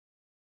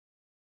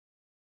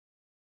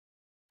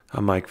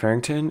I'm Mike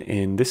Farrington.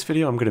 In this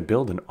video, I'm going to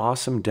build an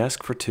awesome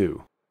desk for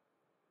two.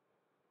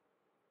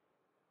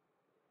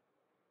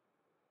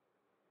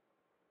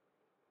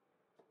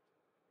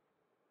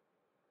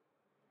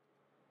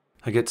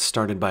 I get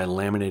started by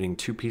laminating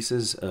two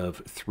pieces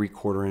of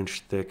 3/4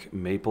 inch thick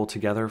maple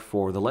together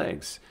for the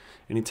legs.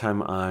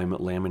 Anytime I'm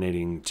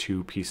laminating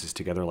two pieces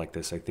together like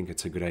this, I think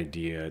it's a good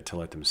idea to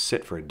let them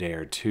sit for a day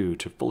or two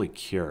to fully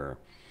cure.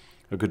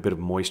 A good bit of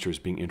moisture is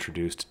being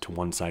introduced to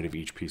one side of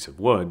each piece of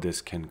wood. This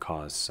can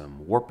cause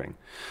some warping.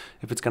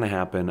 If it's going to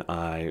happen,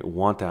 I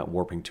want that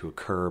warping to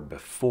occur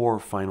before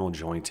final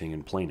jointing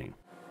and planing.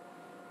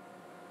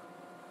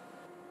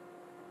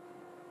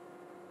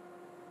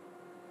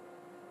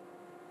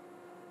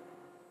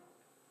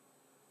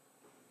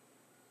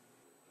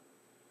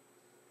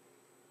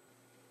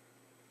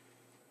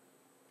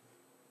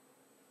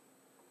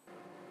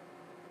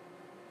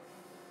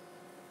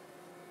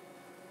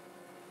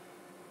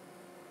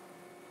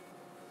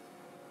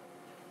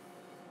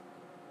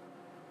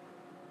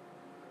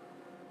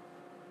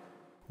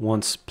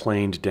 Once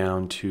planed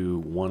down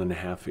to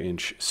 1.5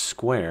 inch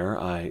square,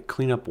 I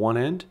clean up one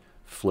end,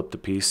 flip the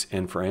piece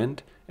end for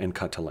end, and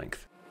cut to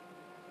length.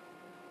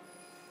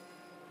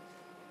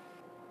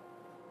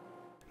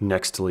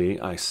 Nextly,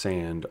 I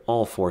sand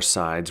all four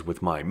sides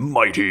with my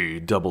mighty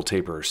double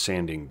taper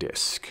sanding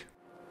disc.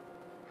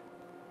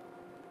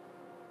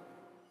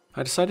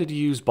 I decided to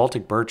use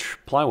Baltic birch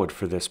plywood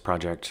for this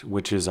project,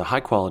 which is a high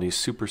quality,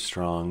 super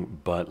strong,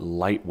 but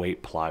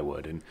lightweight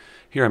plywood, and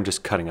here I'm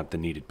just cutting up the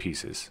needed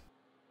pieces.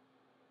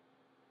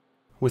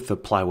 With the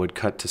plywood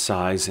cut to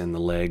size and the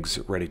legs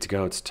ready to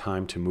go, it's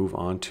time to move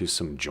on to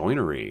some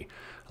joinery.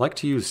 I like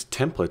to use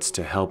templates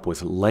to help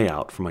with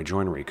layout for my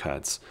joinery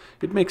cuts.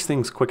 It makes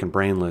things quick and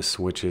brainless,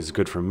 which is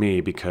good for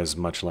me because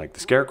much like the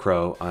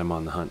scarecrow, I'm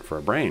on the hunt for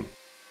a brain.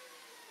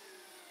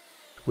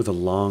 With a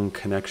long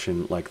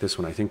connection like this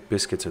one, I think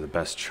biscuits are the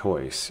best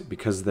choice.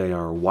 Because they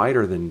are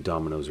wider than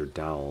dominoes or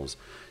dowels,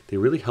 they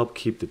really help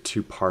keep the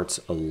two parts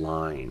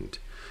aligned.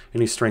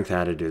 Any strength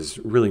added is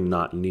really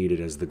not needed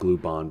as the glue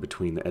bond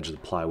between the edge of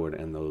the plywood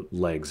and the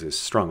legs is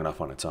strong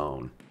enough on its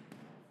own.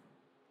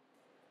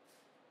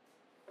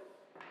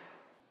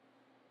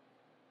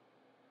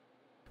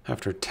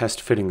 After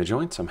test fitting the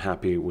joints, I'm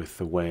happy with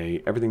the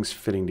way everything's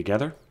fitting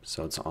together,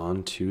 so it's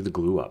on to the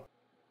glue up.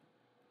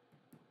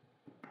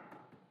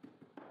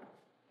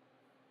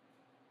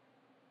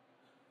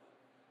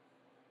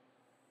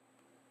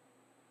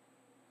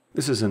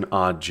 This is an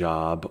odd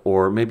job,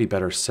 or maybe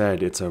better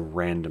said, it's a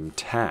random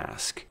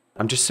task.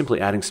 I'm just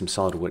simply adding some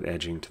solid wood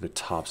edging to the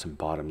tops and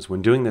bottoms.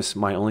 When doing this,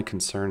 my only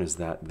concern is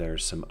that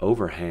there's some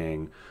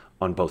overhang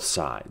on both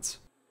sides.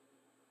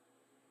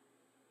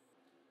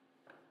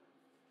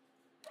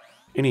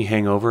 Any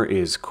hangover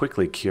is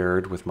quickly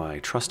cured with my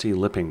trusty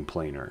lipping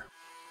planer.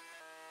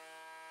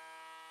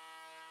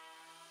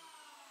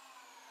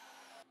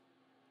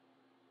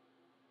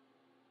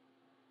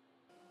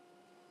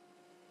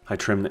 I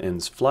trim the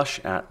ends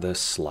flush at the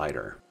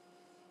slider.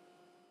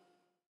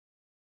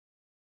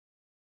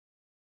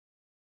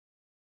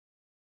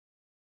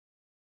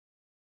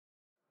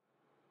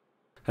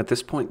 At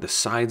this point, the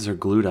sides are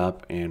glued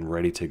up and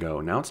ready to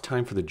go. Now it's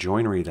time for the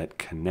joinery that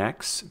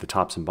connects the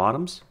tops and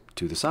bottoms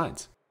to the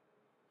sides.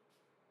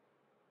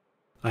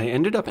 I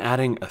ended up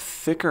adding a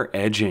thicker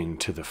edging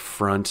to the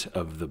front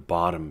of the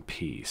bottom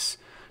piece.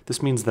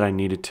 This means that I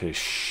needed to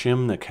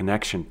shim the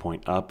connection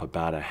point up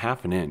about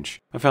 1/2 inch.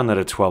 I found that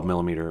a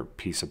 12mm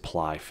piece of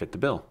ply fit the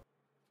bill.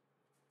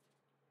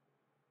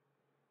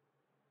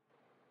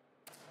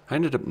 I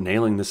ended up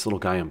nailing this little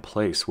guy in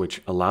place,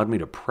 which allowed me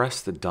to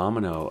press the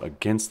domino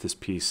against this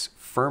piece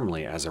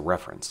firmly as a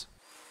reference.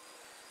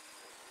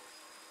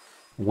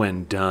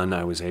 When done,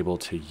 I was able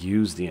to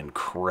use the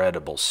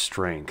incredible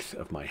strength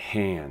of my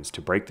hands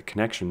to break the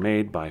connection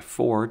made by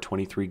 4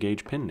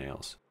 23-gauge pin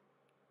nails.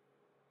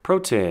 Pro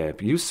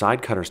tip, use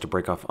side cutters to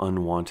break off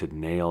unwanted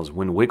nails.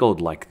 When wiggled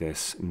like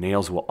this,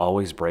 nails will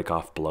always break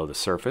off below the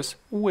surface,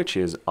 which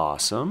is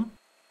awesome.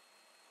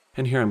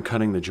 And here I'm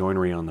cutting the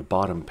joinery on the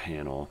bottom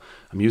panel.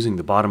 I'm using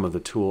the bottom of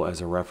the tool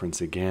as a reference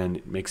again.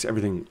 It makes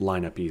everything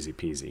line up easy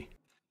peasy.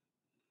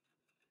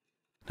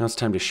 Now it's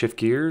time to shift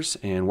gears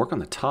and work on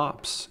the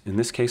tops. In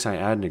this case, I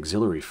add an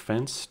auxiliary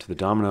fence to the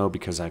domino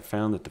because I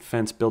found that the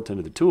fence built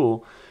into the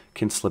tool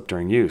can slip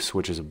during use,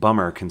 which is a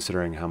bummer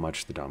considering how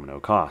much the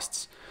domino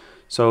costs.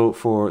 So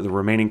for the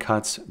remaining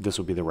cuts, this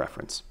will be the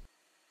reference.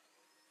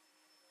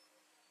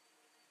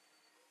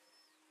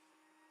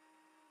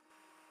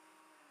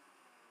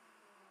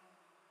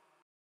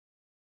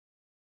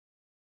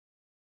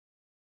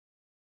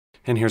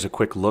 And here's a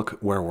quick look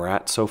where we're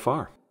at so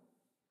far.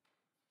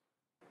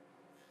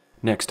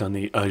 Next on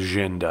the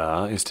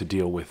agenda is to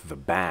deal with the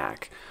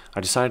back.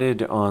 I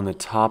decided on the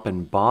top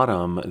and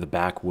bottom, the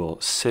back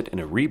will sit in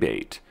a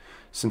rebate.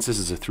 Since this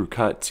is a through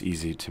cut, it's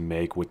easy to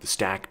make with the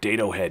stack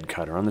dado head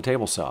cutter on the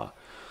table saw.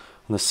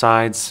 On the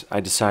sides, I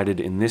decided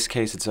in this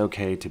case it's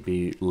okay to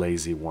be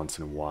lazy once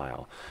in a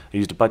while. I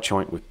used a butt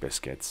joint with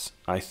biscuits.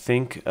 I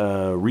think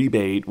a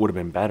rebate would have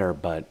been better,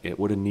 but it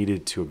would have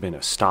needed to have been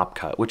a stop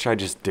cut, which I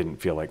just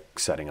didn't feel like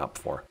setting up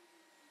for.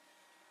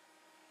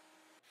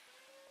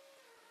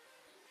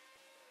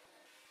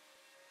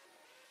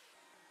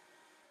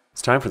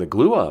 It's time for the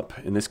glue up.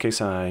 In this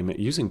case, I'm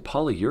using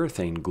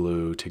polyurethane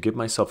glue to give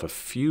myself a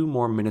few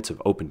more minutes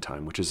of open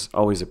time, which is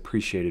always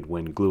appreciated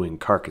when gluing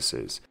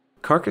carcasses.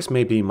 Carcass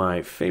may be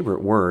my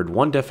favorite word,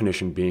 one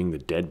definition being the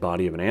dead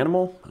body of an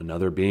animal,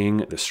 another being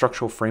the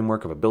structural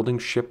framework of a building,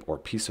 ship, or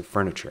piece of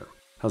furniture.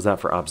 How's that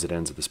for opposite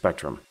ends of the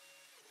spectrum?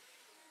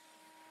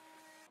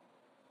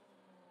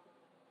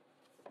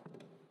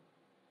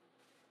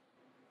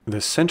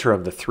 The center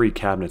of the three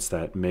cabinets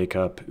that make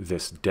up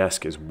this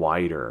desk is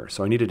wider,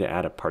 so I needed to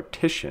add a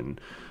partition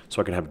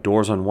so I could have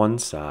doors on one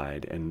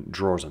side and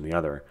drawers on the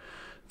other.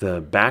 The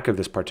back of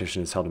this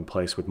partition is held in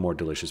place with more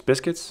delicious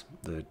biscuits.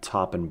 The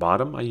top and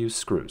bottom, I use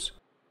screws.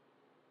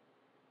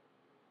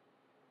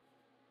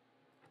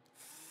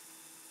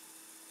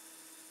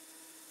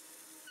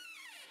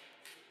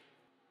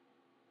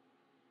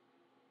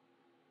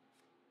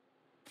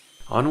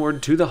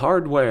 Onward to the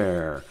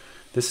hardware!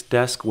 This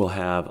desk will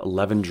have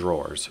 11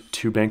 drawers,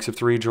 2 banks of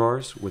 3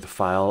 drawers with a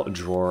file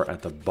drawer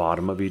at the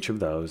bottom of each of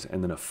those,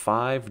 and then a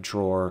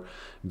 5-drawer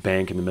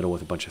bank in the middle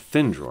with a bunch of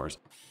thin drawers.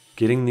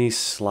 Getting these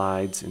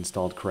slides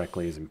installed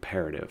correctly is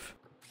imperative.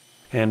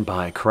 And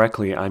by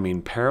correctly, I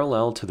mean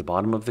parallel to the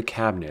bottom of the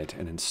cabinet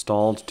and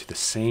installed to the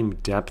same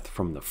depth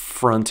from the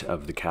front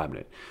of the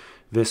cabinet.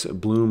 This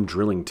Blum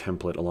drilling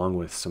template, along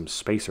with some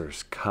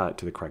spacers cut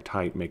to the correct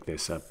height, make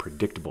this a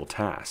predictable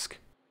task.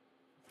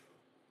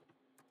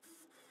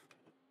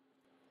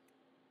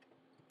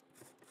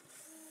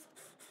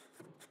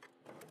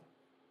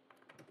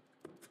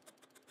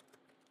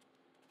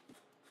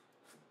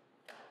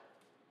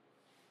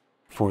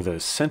 For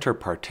the center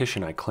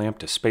partition, I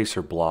clamped a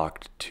spacer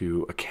block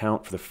to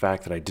account for the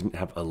fact that I didn't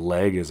have a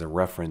leg as a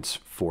reference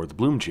for the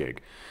Blum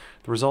jig.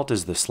 The result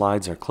is the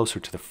slides are closer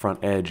to the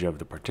front edge of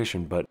the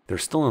partition, but they're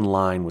still in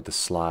line with the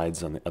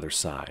slides on the other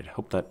side.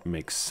 Hope that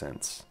makes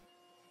sense.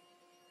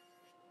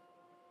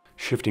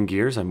 Shifting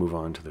gears, I move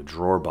on to the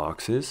drawer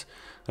boxes.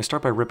 I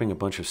start by ripping a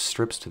bunch of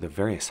strips to the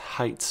various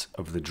heights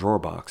of the drawer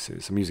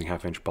boxes. I'm using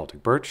 1/2-inch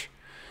Baltic birch.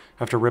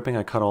 After ripping,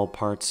 I cut all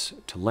parts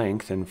to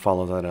length and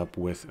follow that up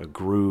with a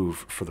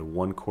groove for the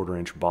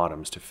 1/4-inch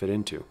bottoms to fit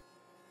into.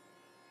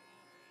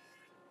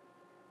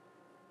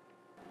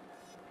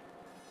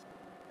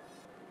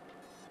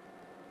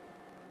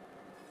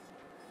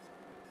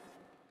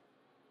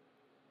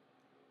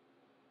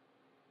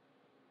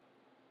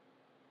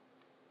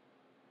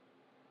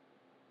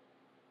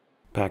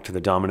 Back to the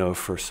domino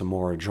for some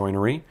more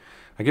joinery.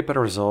 I get better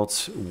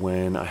results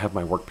when I have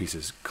my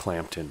workpieces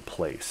clamped in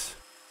place.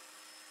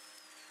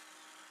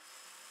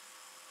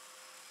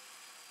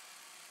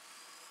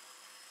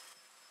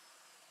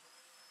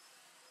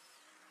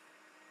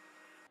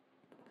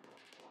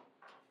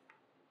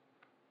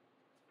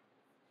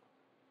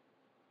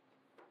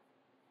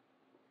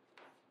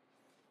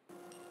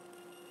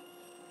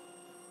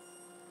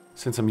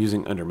 Since I'm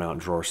using undermount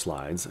drawer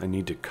slides, I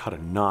need to cut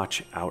a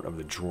notch out of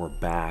the drawer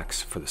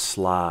backs for the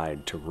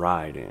slide to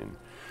ride in.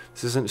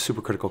 This isn't a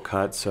super critical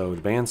cut, so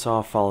the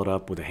bandsaw followed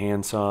up with a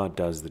handsaw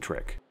does the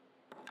trick.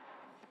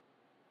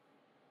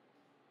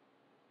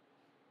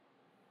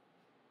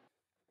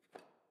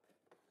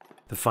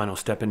 The final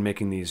step in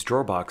making these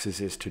drawer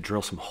boxes is to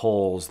drill some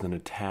holes, then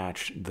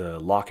attach the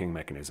locking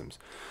mechanisms.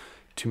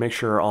 To make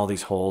sure all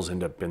these holes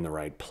end up in the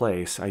right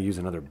place, I use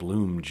another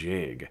Blum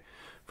jig.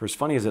 For as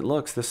funny as it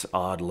looks, this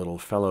odd little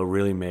fellow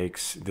really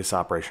makes this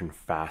operation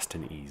fast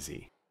and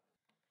easy.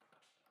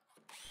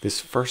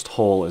 This first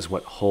hole is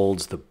what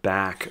holds the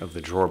back of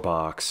the drawer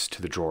box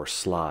to the drawer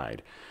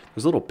slide.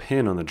 There's a little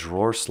pin on the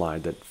drawer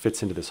slide that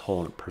fits into this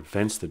hole and it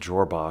prevents the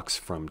drawer box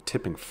from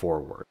tipping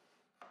forward.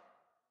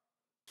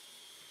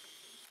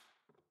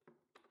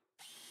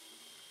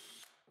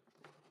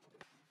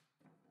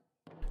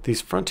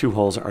 These front 2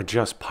 holes are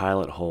just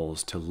pilot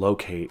holes to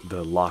locate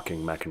the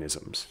locking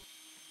mechanisms.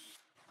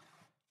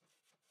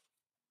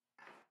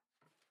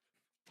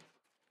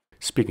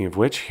 Speaking of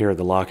which, here are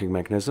the locking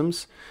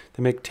mechanisms.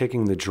 They make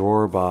taking the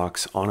drawer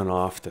box on and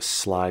off the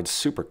slide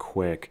super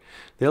quick.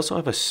 They also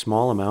have a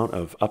small amount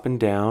of up and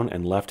down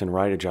and left and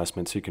right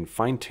adjustments so you can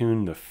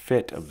fine-tune the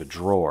fit of the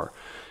drawer.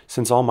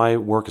 Since all my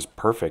work is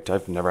perfect,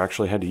 I've never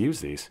actually had to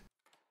use these.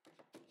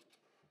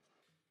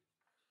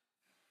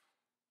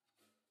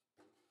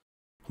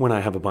 When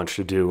I have a bunch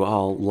to do,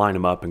 I'll line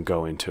them up and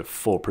go into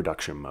full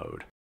production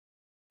mode.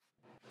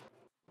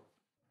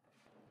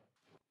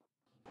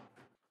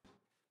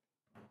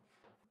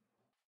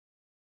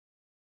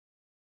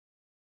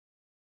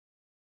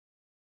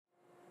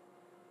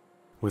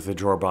 With the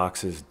drawer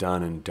boxes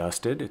done and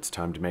dusted, it's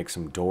time to make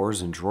some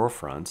doors and drawer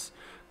fronts.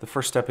 The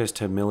first step is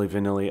to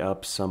milli-vanilli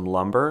up some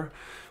lumber.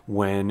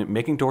 When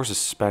making doors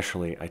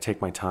especially, I take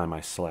my time.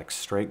 I select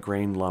straight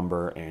grain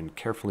lumber and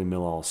carefully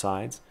mill all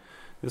sides.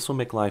 This will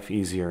make life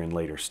easier in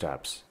later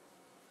steps.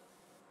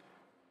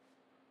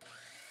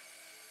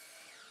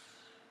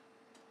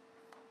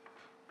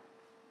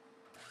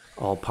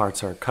 All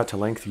parts are cut to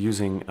length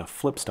using a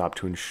flip stop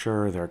to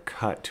ensure they're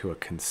cut to a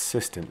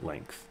consistent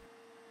length.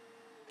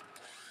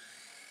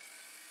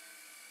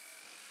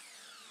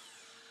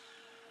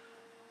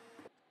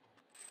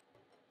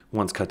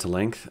 Once cut to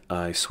length,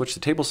 I switch the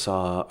table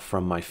saw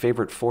from my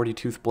favorite 40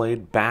 tooth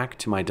blade back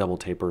to my double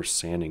taper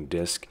sanding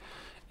disc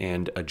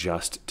and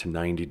adjust to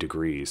 90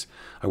 degrees.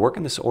 I work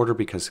in this order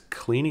because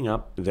cleaning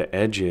up the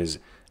edges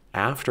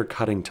after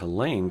cutting to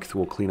length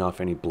will clean off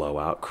any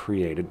blowout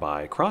created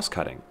by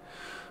cross-cutting.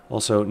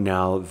 Also,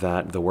 now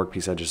that the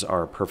workpiece edges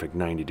are a perfect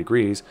 90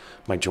 degrees,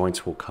 my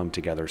joints will come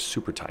together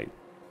super tight.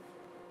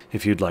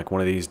 If you'd like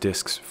one of these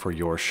discs for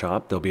your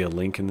shop, there'll be a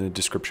link in the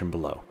description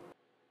below.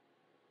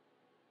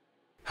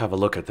 Have a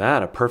look at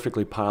that, a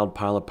perfectly piled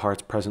pile of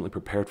parts presently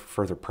prepared for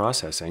further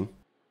processing.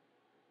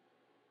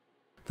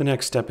 The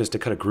next step is to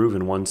cut a groove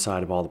in one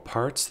side of all the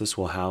parts. This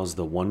will house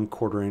the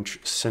 1/4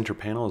 inch center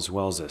panel as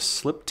well as a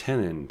slip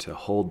tenon to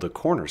hold the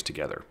corners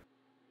together.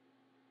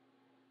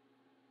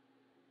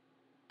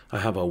 I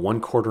have a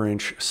 1/4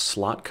 inch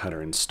slot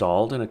cutter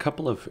installed and a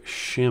couple of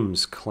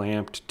shims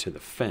clamped to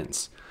the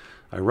fence.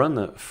 I run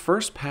the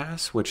first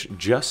pass, which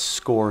just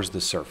scores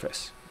the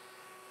surface.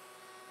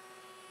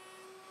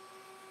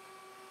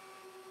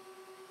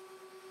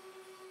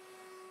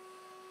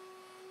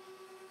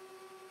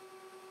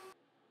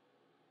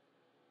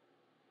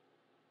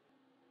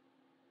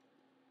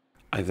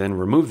 I then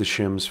remove the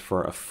shims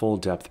for a full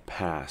depth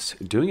pass.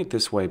 Doing it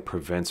this way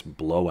prevents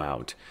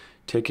blowout.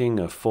 Taking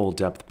a full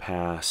depth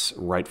pass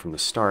right from the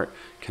start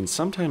can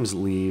sometimes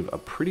leave a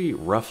pretty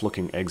rough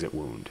looking exit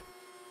wound.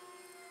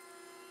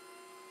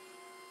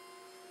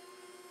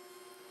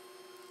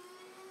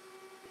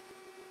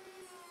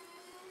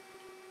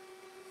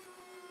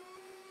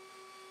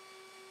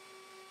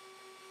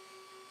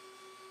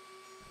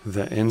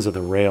 The ends of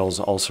the rails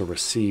also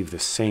receive the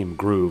same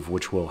groove,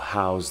 which will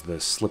house the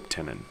slip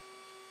tenon.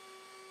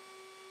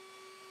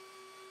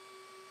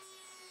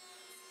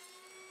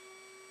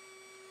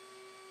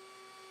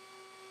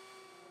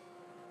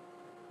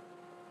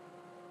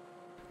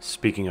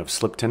 Speaking of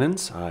slip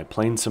tenons, I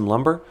plane some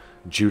lumber,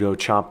 judo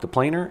chop the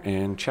planer,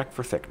 and check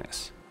for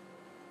thickness.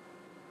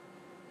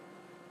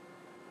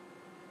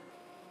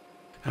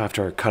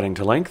 After cutting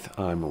to length,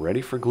 I'm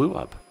ready for glue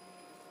up.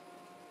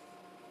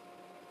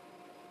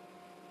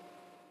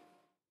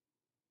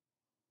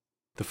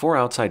 The 4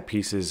 outside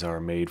pieces are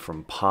made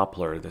from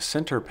poplar. The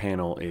center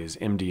panel is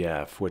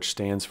MDF, which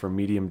stands for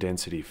medium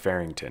density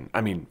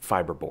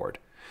fiberboard.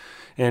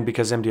 And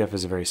because MDF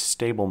is a very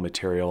stable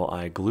material,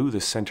 I glue the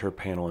center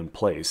panel in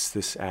place.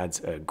 This adds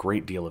a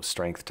great deal of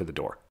strength to the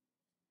door.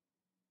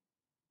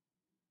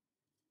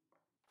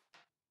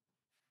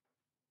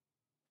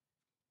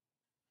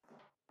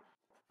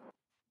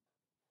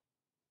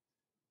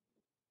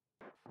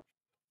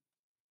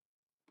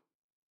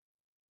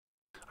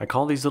 I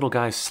call these little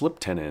guys slip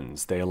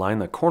tenons. They align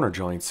the corner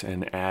joints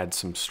and add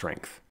some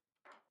strength.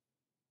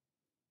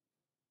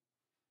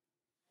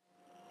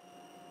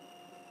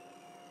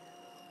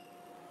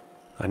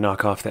 I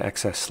knock off the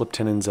excess slip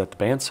tenons at the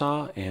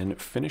bandsaw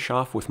and finish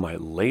off with my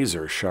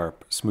laser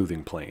sharp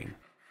smoothing plane.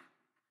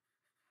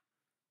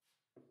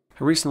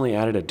 I recently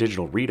added a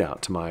digital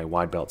readout to my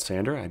wide belt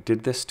sander. I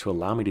did this to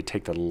allow me to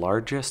take the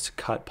largest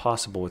cut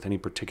possible with any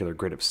particular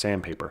grit of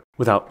sandpaper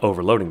without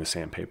overloading the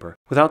sandpaper.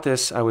 Without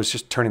this, I was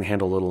just turning the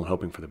handle a little and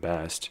hoping for the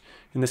best.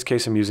 In this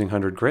case, I'm using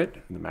 100 grit,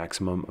 and the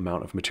maximum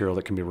amount of material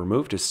that can be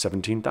removed is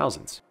 17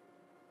 thousandths.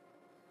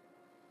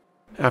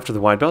 After the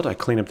wide belt, I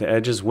clean up the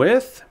edges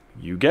with,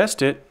 you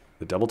guessed it,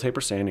 the double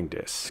taper sanding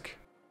disc.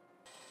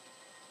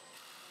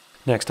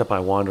 Next up, I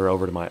wander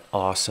over to my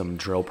awesome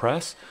drill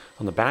press.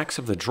 On the backs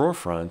of the drawer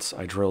fronts,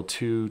 I drill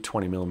 2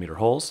 20mm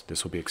holes.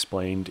 This will be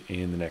explained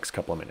in the next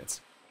couple of minutes.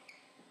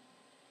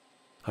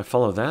 I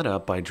follow that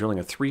up by drilling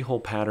a 3-hole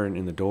pattern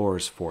in the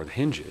doors for the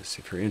hinges.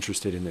 If you're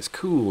interested in this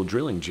cool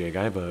drilling jig,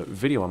 I have a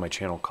video on my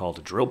channel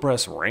called Drill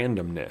Press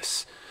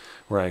Randomness,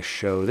 where I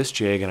show this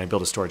jig and I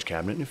build a storage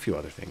cabinet and a few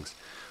other things.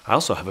 I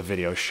also have a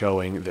video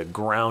showing the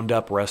ground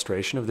up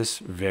restoration of this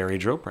very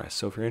drill press.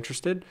 So if you're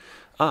interested,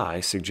 I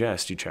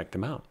suggest you check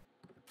them out.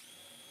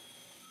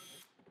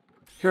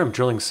 Here I'm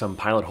drilling some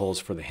pilot holes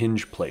for the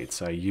hinge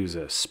plates. I use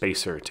a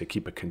spacer to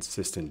keep a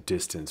consistent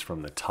distance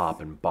from the top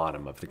and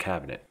bottom of the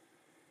cabinet.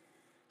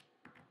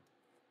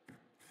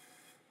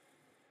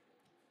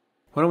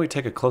 Why don't we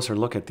take a closer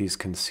look at these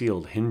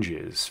concealed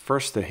hinges.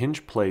 First, the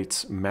hinge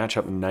plates match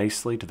up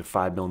nicely to the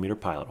 5mm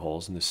pilot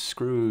holes, and the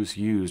screws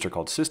used are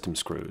called system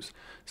screws.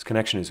 This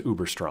connection is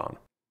uber strong.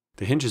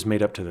 The hinge is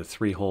made up to the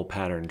 3-hole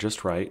pattern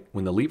just right.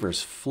 When the lever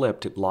is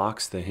flipped, it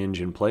locks the hinge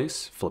in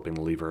place. Flipping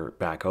the lever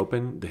back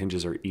open, the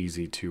hinges are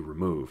easy to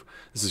remove.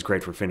 This is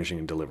great for finishing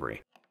and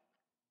delivery.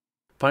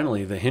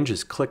 Finally, the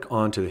hinges click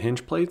onto the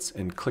hinge plates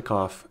and click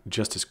off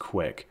just as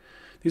quick.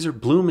 These are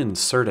Bloom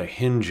Incerta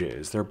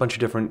hinges. There are a bunch of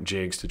different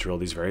jigs to drill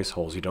these various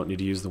holes. You don't need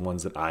to use the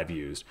ones that I've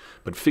used,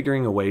 but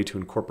figuring a way to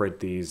incorporate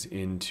these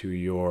into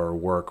your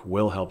work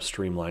will help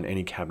streamline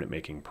any cabinet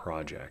making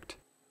project.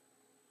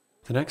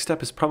 The next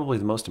step is probably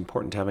the most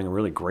important to having a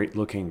really great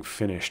looking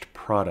finished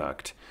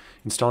product.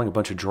 Installing a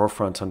bunch of drawer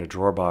fronts onto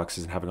drawer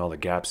boxes and having all the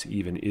gaps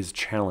even is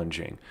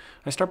challenging.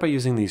 I start by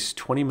using these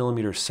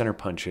 20mm center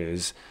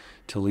punches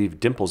to leave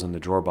dimples in the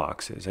drawer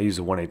boxes. I use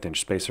a 1/8 inch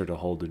spacer to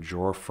hold the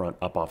drawer front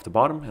up off the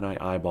bottom, and I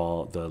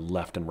eyeball the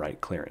left and right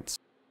clearance.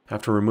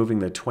 After removing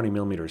the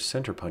 20mm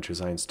center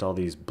punches, I install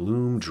these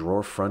Blum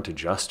drawer front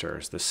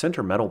adjusters. The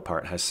center metal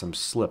part has some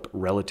slip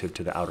relative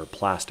to the outer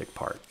plastic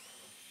part.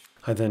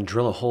 I then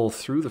drill a hole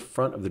through the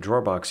front of the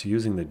drawer box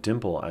using the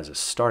dimple as a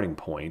starting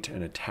point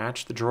and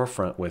attach the drawer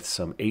front with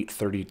some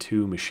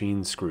 832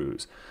 machine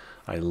screws.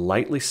 I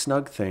lightly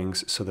snug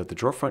things so that the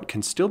drawer front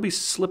can still be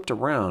slipped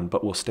around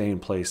but will stay in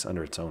place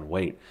under its own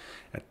weight.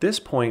 At this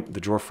point,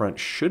 the drawer front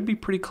should be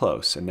pretty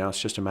close, and now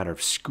it's just a matter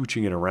of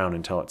scooching it around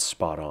until it's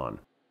spot on.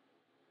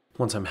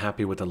 Once I'm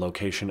happy with the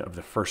location of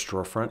the first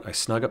drawer front, I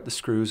snug up the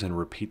screws and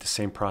repeat the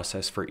same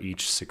process for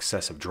each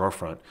successive drawer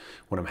front.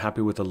 When I'm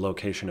happy with the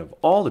location of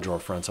all the drawer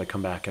fronts, I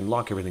come back and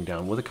lock everything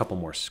down with a couple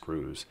more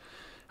screws.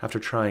 After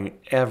trying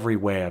every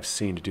way I've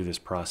seen to do this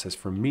process,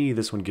 for me,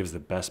 this one gives the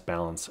best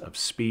balance of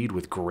speed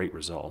with great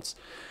results.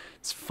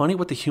 It's funny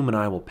what the human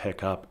eye will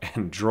pick up,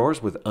 and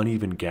drawers with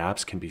uneven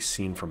gaps can be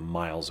seen from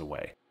miles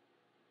away.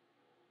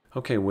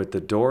 Okay, with the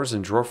doors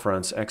and drawer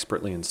fronts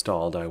expertly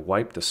installed, I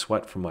wipe the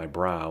sweat from my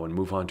brow and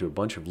move on to a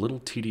bunch of little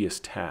tedious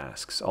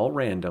tasks, all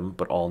random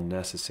but all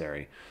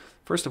necessary.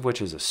 First of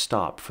which is a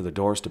stop for the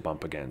doors to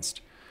bump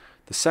against.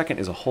 The second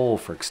is a hole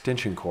for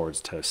extension cords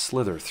to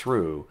slither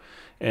through.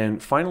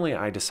 And finally,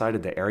 I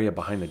decided the area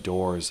behind the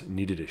doors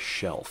needed a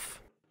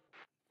shelf.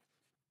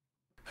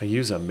 I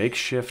use a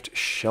makeshift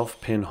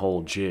shelf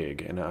pinhole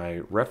jig, and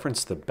I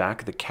reference the back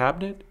of the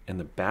cabinet and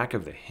the back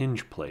of the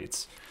hinge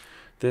plates.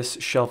 This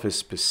shelf is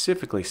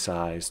specifically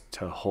sized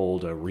to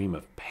hold a ream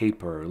of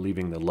paper,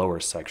 leaving the lower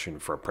section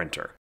for a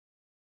printer.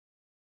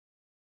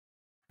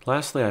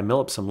 Lastly, I mill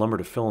up some lumber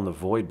to fill in the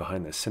void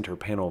behind the center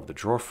panel of the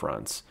drawer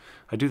fronts.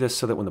 I do this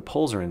so that when the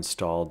poles are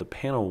installed, the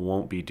panel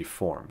won't be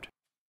deformed.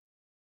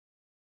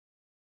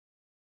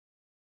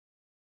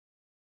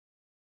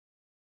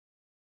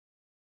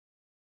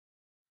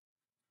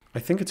 I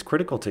think it's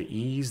critical to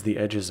ease the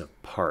edges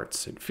of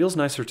parts. It feels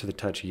nicer to the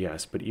touch,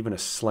 yes, but even a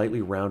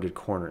slightly rounded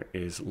corner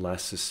is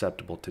less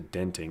susceptible to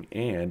denting,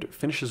 and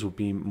finishes will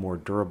be more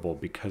durable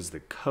because the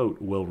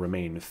coat will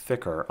remain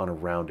thicker on a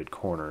rounded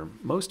corner.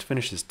 Most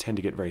finishes tend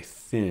to get very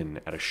thin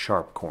at a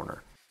sharp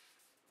corner.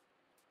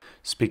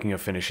 Speaking of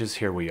finishes,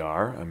 here we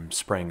are. I'm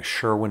spraying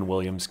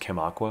Sherwin-Williams Chem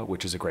Aqua,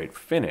 which is a great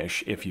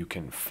finish if you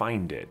can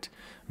find it.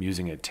 I'm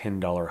using a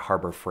 $10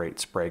 Harbor Freight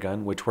spray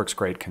gun, which works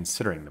great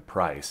considering the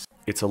price.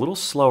 It's a little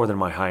slower than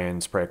my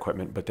high-end spray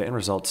equipment, but the end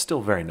result's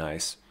still very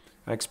nice.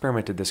 I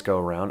experimented this go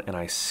around and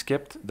I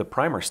skipped the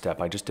primer step.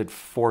 I just did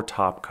 4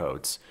 top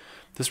coats.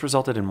 This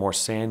resulted in more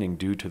sanding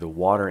due to the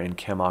water in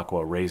Chem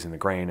Aqua raising the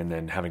grain and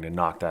then having to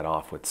knock that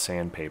off with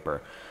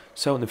sandpaper.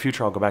 So in the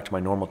future I'll go back to my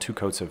normal 2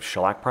 coats of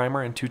shellac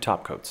primer and 2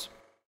 top coats.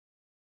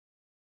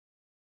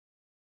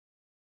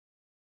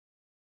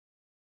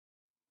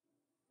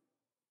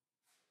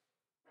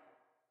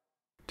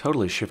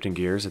 Totally shifting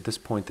gears, at this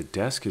point the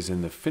desk is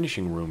in the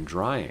finishing room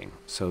drying,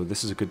 so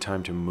this is a good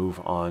time to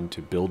move on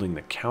to building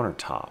the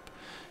countertop.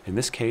 In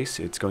this case,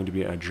 it's going to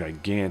be a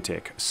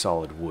gigantic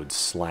solid wood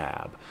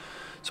slab.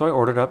 So I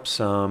ordered up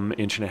some 1.5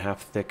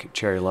 inch thick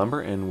cherry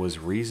lumber and was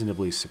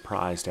reasonably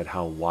surprised at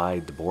how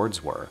wide the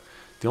boards were.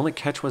 The only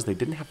catch was they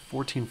didn't have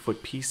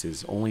 14-foot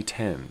pieces, only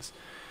 10s.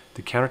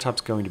 The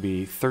countertop's going to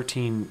be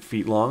 13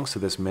 feet long, so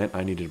this meant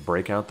I needed to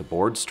break out the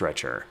board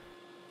stretcher.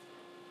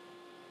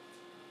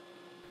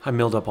 I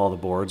milled up all the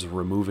boards,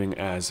 removing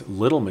as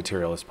little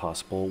material as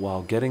possible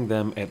while getting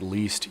them at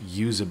least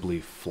usably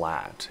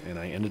flat, and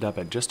I ended up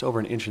at just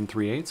over 1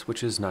 3/8 inches,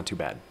 which is not too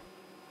bad.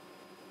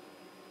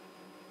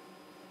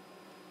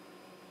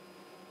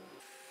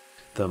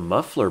 The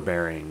muffler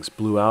bearings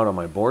blew out on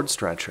my board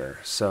stretcher,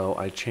 so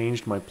I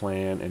changed my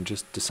plan and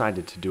just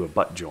decided to do a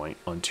butt joint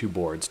on 2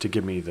 boards to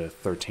give me the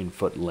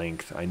 13-foot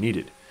length I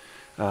needed.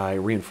 I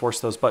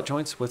reinforced those butt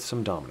joints with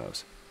some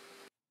dominoes.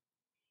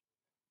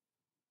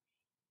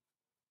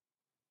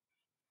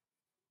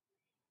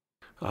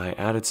 I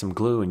added some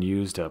glue and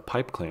used a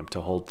pipe clamp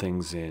to hold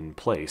things in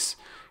place.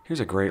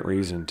 Here's a great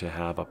reason to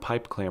have a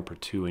pipe clamp or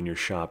 2 in your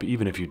shop,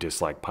 even if you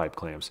dislike pipe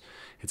clamps.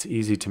 It's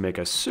easy to make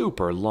a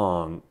super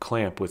long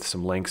clamp with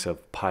some lengths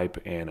of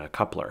pipe and a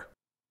coupler.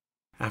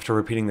 After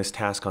repeating this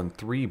task on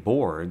 3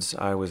 boards,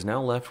 I was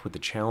now left with the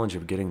challenge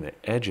of getting the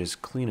edges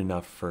clean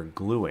enough for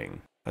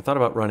gluing. I thought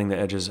about running the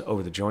edges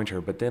over the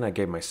jointer, but then I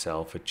gave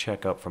myself a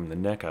check up from the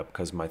neck up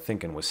because my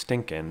thinking was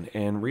stinking,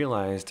 and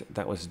realized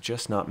that was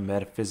just not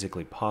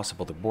metaphysically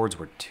possible. The boards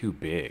were too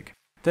big.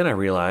 Then I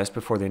realized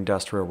before the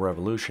Industrial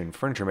Revolution,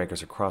 furniture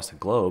makers across the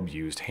globe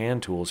used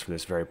hand tools for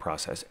this very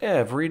process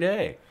every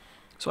day.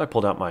 So I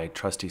pulled out my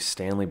trusty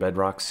Stanley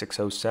Bedrock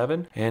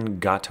 607 and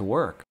got to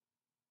work.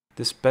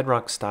 This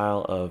Bedrock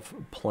style of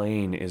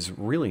plane is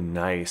really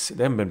nice.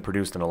 They haven't been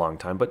produced in a long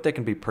time, but they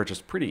can be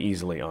purchased pretty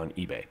easily on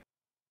eBay.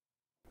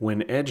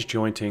 When edge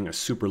jointing a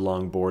super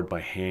long board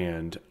by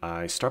hand,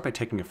 I start by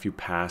taking a few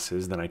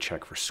passes, then I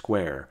check for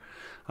square.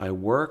 I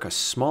work a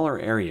smaller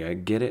area,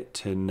 get it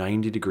to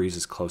 90 degrees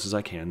as close as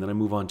I can, then I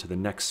move on to the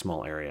next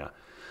small area.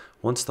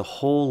 Once the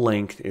whole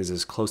length is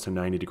as close to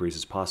 90 degrees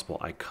as possible,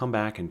 I come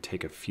back and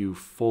take a few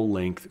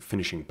full-length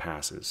finishing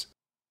passes.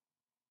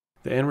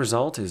 The end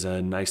result is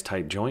a nice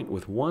tight joint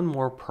with one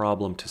more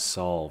problem to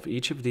solve.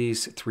 Each of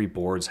these 3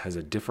 boards has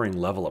a differing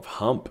level of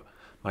hump.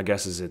 My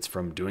guess is it's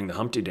from doing the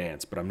Humpty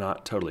dance, but I'm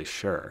not totally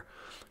sure.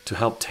 To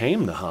help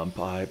tame the hump,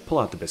 I pull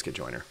out the biscuit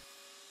joiner.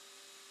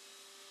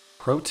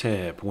 Pro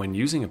tip: when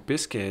using a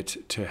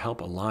biscuit to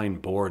help align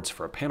boards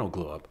for a panel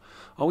glue up,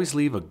 always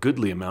leave a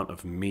goodly amount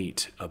of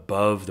meat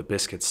above the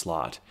biscuit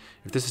slot.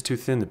 If this is too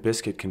thin, the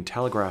biscuit can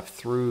telegraph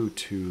through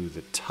to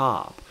the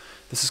top.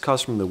 This is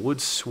caused from the wood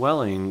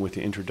swelling with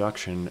the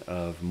introduction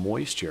of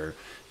moisture,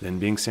 then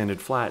being sanded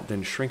flat,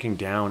 then shrinking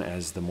down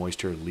as the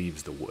moisture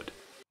leaves the wood.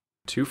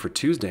 2 for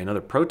Tuesday, another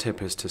pro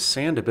tip is to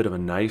sand a bit of a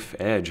knife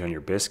edge on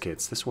your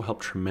biscuits. This will help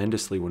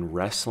tremendously when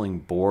wrestling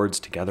boards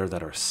together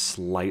that are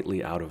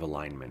slightly out of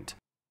alignment.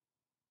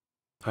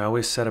 I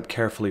always set up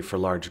carefully for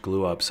large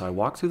glue ups. I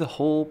walk through the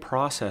whole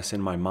process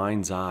in my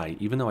mind's eye,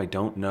 even though I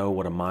don't know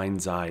what a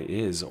mind's eye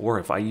is or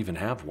if I even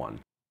have one.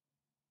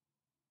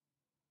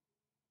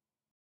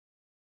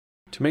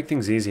 To make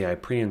things easy, I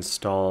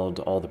pre-installed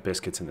all the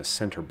biscuits in the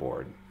center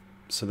board.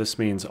 So this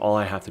means all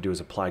I have to do is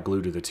apply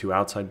glue to the 2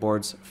 outside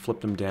boards,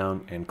 flip them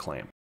down, and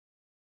clamp.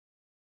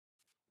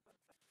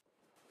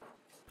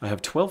 I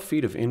have 12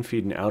 feet of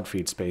infeed and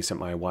outfeed space at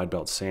my wide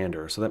belt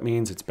sander, so that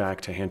means it's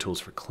back to hand tools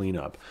for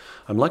cleanup.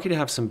 I'm lucky to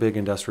have some big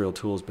industrial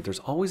tools, but there's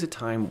always a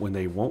time when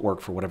they won't work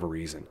for whatever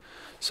reason.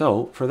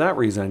 So for that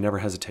reason, I never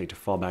hesitate to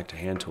fall back to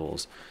hand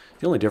tools.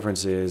 The only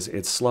difference is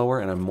it's slower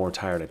and I'm more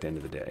tired at the end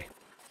of the day.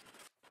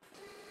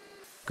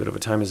 Good of a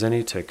time as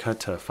any to cut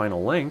to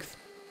final length.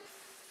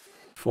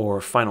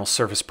 For final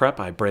surface prep,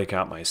 I break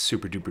out my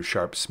super duper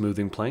sharp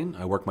smoothing plane.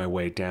 I work my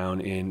way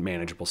down in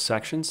manageable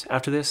sections.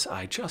 After this,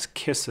 I just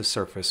kiss the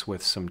surface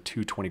with some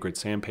 220 grit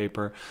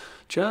sandpaper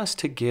just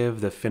to give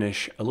the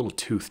finish a little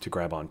tooth to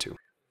grab onto.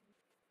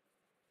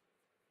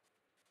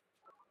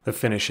 The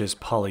finish is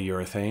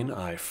polyurethane.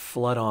 I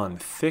flood on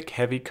thick,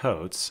 heavy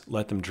coats,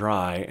 let them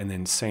dry, and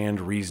then sand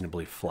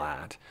reasonably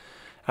flat.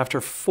 After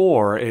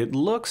 4, it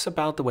looks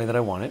about the way that I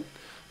want it.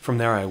 From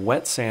there, I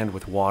wet sand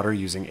with water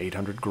using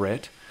 800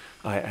 grit.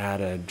 I add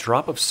a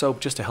drop of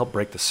soap just to help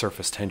break the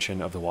surface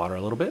tension of the water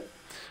a little bit.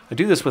 I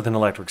do this with an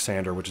electric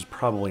sander, which is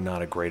probably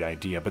not a great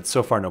idea, but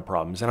so far no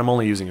problems, and I'm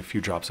only using a few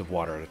drops of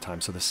water at a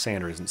time, so the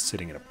sander isn't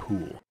sitting in a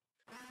pool.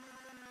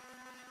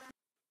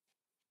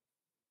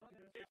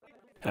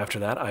 After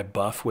that, I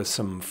buff with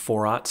some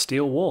 4/0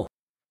 steel wool.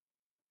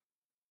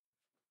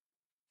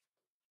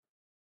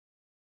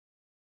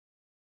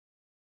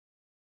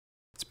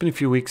 It's been a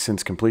few weeks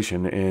since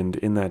completion, and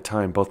in that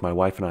time, both my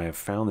wife and I have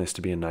found this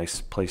to be a nice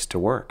place to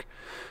work.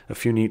 A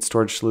few neat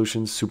storage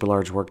solutions, super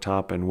large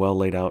worktop, and well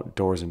laid out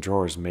doors and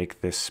drawers make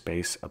this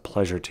space a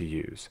pleasure to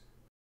use.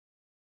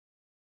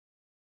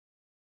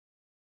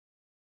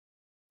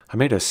 I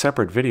made a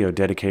separate video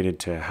dedicated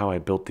to how I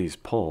built these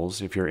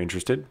poles. If you're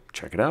interested,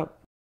 check it out.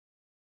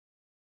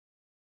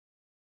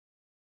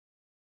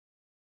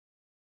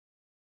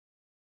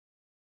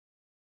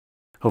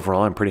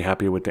 Overall, I'm pretty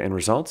happy with the end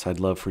results. I'd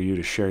love for you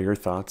to share your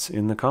thoughts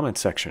in the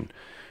comments section.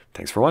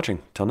 Thanks for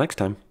watching. Till next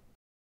time.